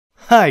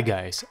Hi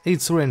guys,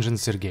 it's Range and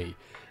Sergey.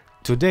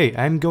 Today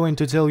I'm going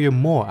to tell you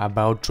more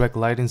about track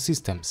lighting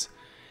systems,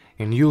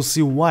 and you'll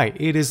see why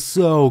it is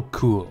so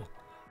cool.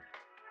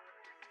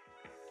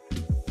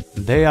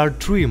 There are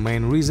three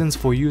main reasons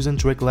for using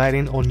track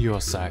lighting on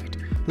your site.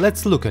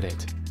 Let's look at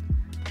it.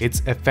 It's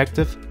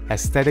effective,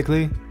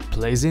 aesthetically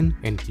pleasing,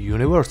 and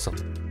universal.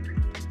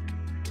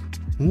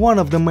 One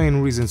of the main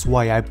reasons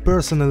why I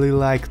personally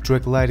like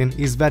track lighting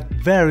is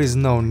that there is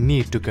no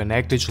need to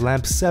connect each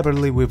lamp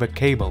separately with a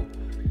cable.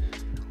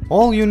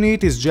 All you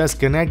need is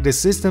just connect the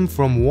system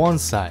from one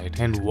side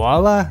and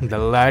voila, the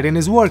lighting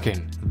is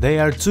working.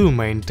 There are two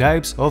main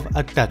types of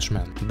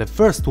attachment. The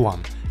first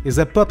one is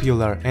a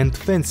popular and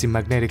fancy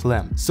magnetic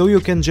lamp, so you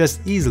can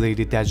just easily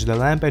detach the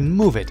lamp and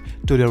move it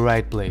to the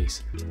right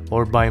place,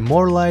 or buy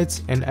more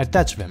lights and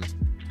attach them.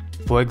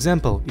 For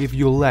example, if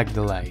you lack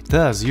the light,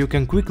 thus you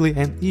can quickly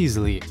and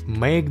easily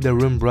make the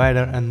room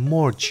brighter and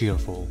more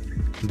cheerful.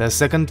 The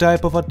second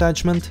type of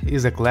attachment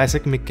is a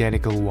classic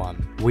mechanical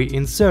one. We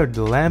insert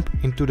the lamp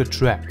into the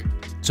track,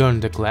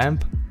 turn the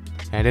clamp,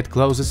 and it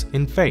closes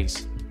in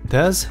phase.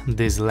 Thus,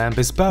 this lamp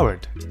is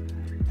powered,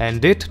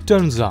 and it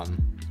turns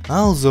on.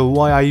 Also,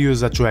 why I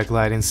use a track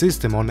lighting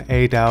system on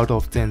 8 out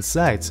of 10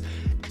 sites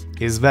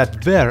is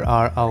that there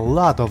are a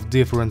lot of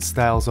different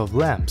styles of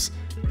lamps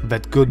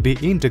that could be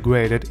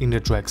integrated in the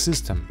track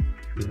system.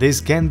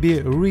 This can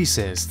be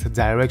recessed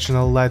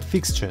directional light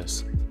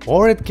fixtures,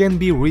 or it can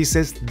be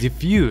recessed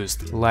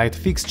diffused light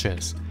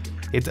fixtures.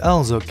 It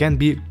also can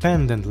be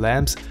pendant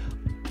lamps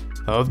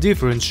of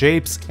different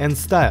shapes and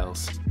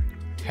styles,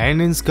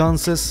 hanging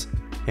sconces,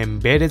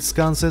 embedded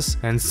sconces,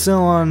 and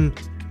so on.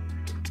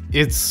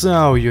 It's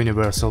so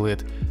universal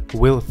it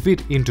will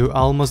fit into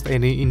almost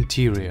any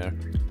interior.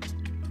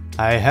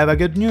 I have a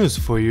good news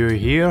for you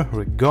here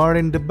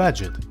regarding the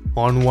budget.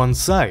 On one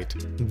side,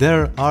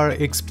 there are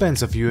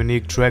expensive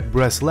unique track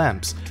brass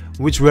lamps,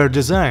 which were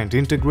designed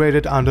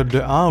integrated under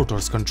the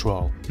author's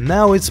control.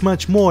 Now it's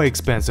much more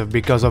expensive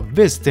because of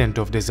this tint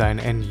of design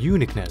and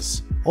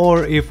uniqueness.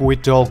 Or if we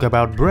talk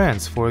about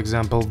brands, for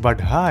example,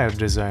 that hire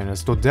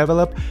designers to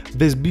develop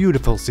these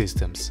beautiful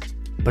systems.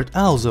 But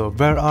also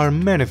there are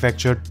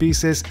manufactured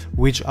pieces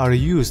which are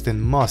used in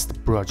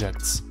most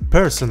projects.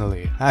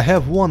 Personally, I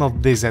have one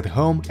of these at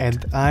home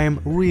and I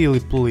am really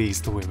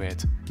pleased with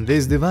it.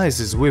 These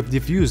devices with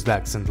diffused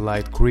accent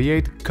light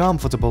create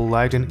comfortable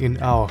lighting in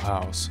our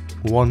house.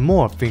 One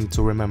more thing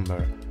to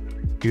remember.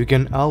 You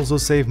can also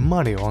save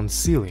money on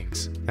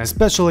ceilings,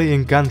 especially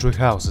in country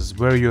houses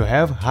where you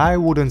have high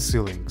wooden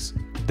ceilings.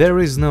 There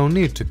is no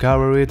need to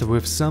cover it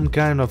with some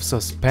kind of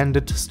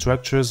suspended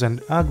structures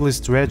and ugly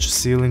stretch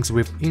ceilings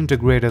with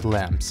integrated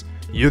lamps.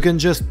 You can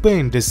just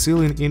paint the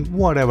ceiling in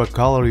whatever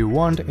color you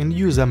want and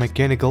use a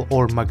mechanical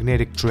or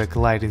magnetic track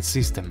lighting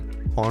system.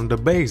 On the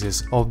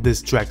basis of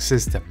this track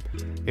system,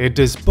 it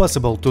is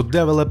possible to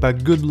develop a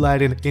good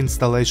lighting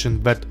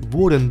installation that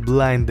wouldn't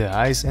blind the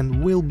eyes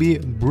and will be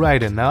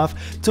bright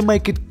enough to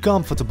make it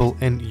comfortable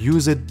and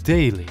use it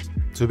daily.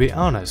 To be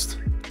honest,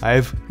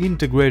 I've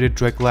integrated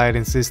track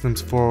lighting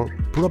systems for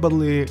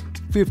probably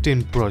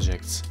 15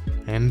 projects,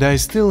 and I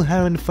still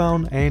haven't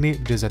found any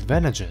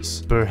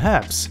disadvantages.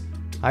 Perhaps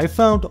I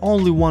found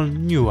only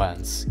one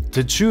nuance: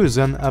 to choose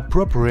an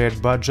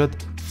appropriate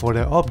budget for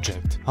the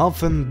object.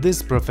 Often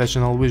this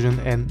professional vision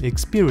and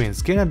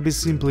experience cannot be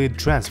simply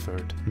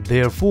transferred.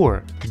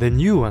 Therefore, the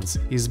nuance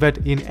is that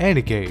in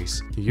any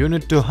case, you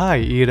need to hire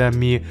either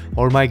me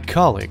or my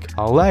colleague,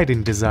 a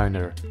lighting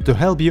designer, to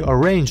help you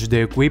arrange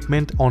the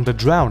equipment on the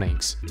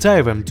drownings,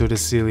 tie them to the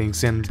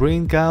ceilings and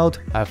bring out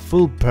a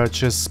full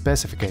purchase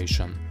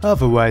specification.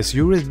 Otherwise,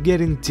 you risk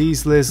getting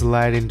tasteless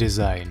lighting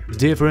design,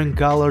 different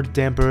color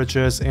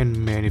temperatures and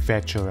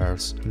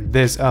manufacturers.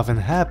 This often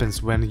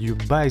happens when you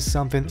buy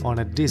something on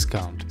a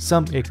discount.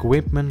 Some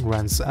equipment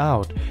runs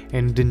out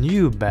and the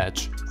new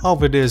batch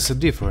of it is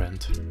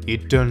different.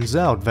 It turns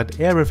out that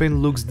everything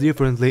looks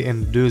differently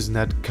and does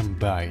not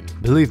combine.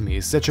 Believe me,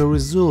 such a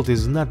result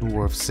is not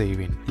worth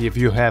saving. If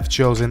you have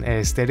chosen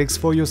aesthetics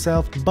for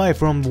yourself, buy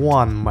from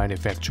one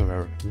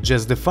manufacturer.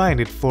 Just define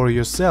it for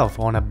yourself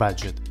on a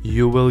budget.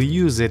 You will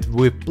use it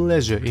with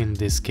pleasure in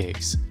this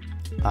case.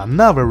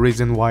 Another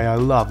reason why I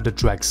love the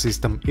track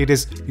system it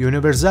is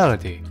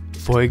universality.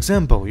 For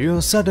example, you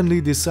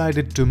suddenly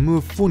decided to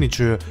move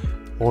furniture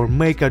or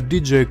make a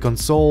DJ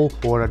console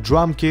or a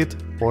drum kit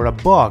or a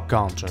bar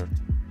counter.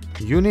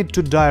 You need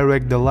to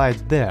direct the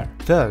light there,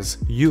 thus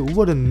you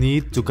wouldn't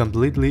need to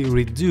completely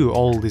redo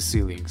all the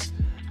ceilings.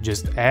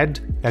 Just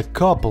add a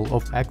couple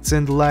of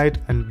accent light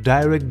and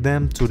direct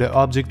them to the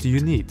object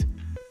you need.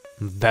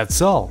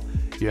 That's all.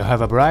 You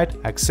have a bright,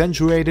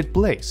 accentuated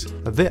place.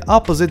 The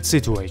opposite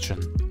situation.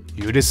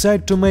 You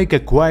decide to make a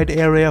quiet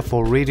area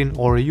for reading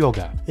or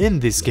yoga. In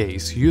this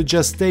case, you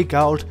just take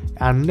out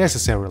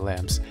unnecessary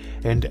lamps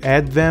and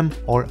add them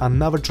or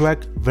another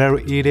track where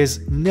it is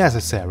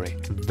necessary.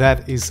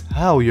 That is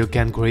how you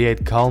can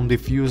create calm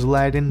diffuse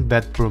lighting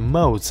that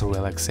promotes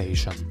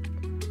relaxation.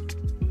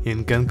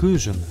 In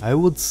conclusion, I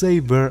would say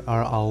there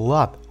are a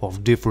lot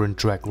of different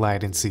track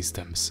lighting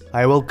systems.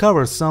 I will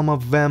cover some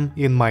of them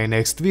in my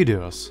next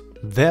videos.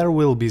 There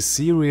will be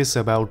series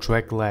about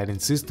track lighting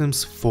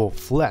systems for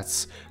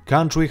flats,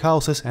 country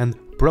houses and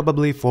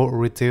probably for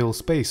retail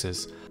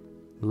spaces,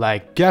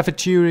 like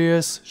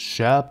cafeterias,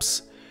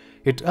 shops.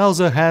 It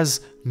also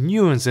has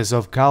nuances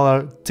of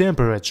color,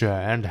 temperature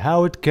and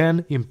how it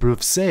can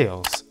improve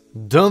sales.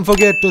 Don't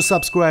forget to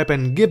subscribe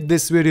and give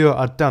this video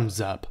a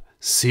thumbs up.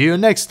 See you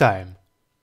next time!